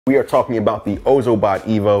We are talking about the Ozobot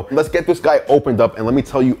Evo. Let's get this guy opened up and let me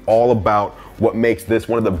tell you all about what makes this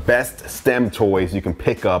one of the best STEM toys you can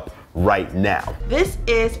pick up right now. This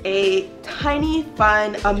is a tiny,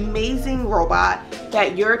 fun, amazing robot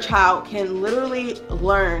that your child can literally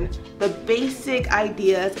learn the basic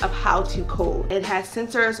ideas of how to code. It has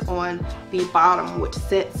sensors on the bottom which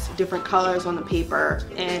sense different colors on the paper,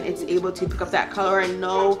 and it's able to pick up that color and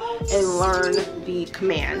know and learn the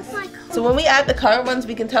commands. So when we add the color ones,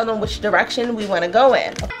 we can tell them which direction we want to go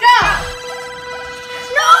in. Go! No!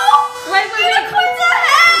 Wait.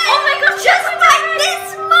 Oh my gosh, just like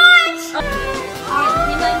this much!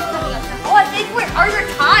 Oh, I think we are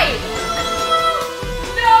tied.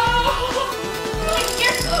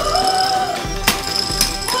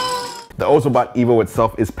 The Ozobot Evo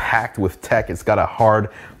itself is packed with tech. It's got a hard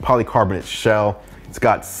polycarbonate shell. It's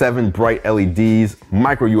got 7 bright LEDs,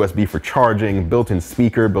 micro USB for charging, built-in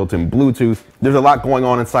speaker, built-in Bluetooth. There's a lot going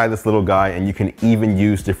on inside this little guy, and you can even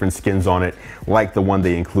use different skins on it, like the one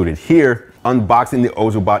they included here. Unboxing the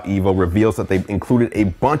Ozobot Evo reveals that they've included a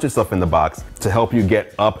bunch of stuff in the box to help you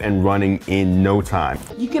get up and running in no time.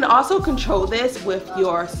 You can also control this with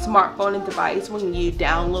your smartphone and device when you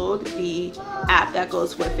download the app that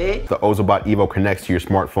goes with it. The Ozobot Evo connects to your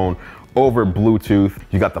smartphone over Bluetooth.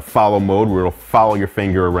 You got the follow mode where it'll follow your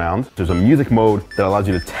finger around. There's a music mode that allows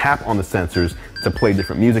you to tap on the sensors to play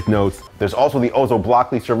different music notes. There's also the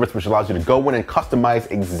OzoBlockly service, which allows you to go in and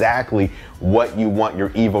customize exactly what you want your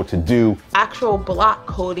Evo to do. Actual block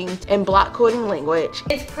coding and block coding language.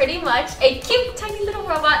 It's pretty much a cute tiny little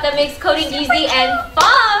robot that makes coding easy and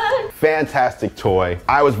fun. Fantastic toy.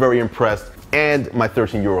 I was very impressed, and my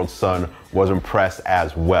 13-year-old son was impressed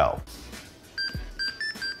as well.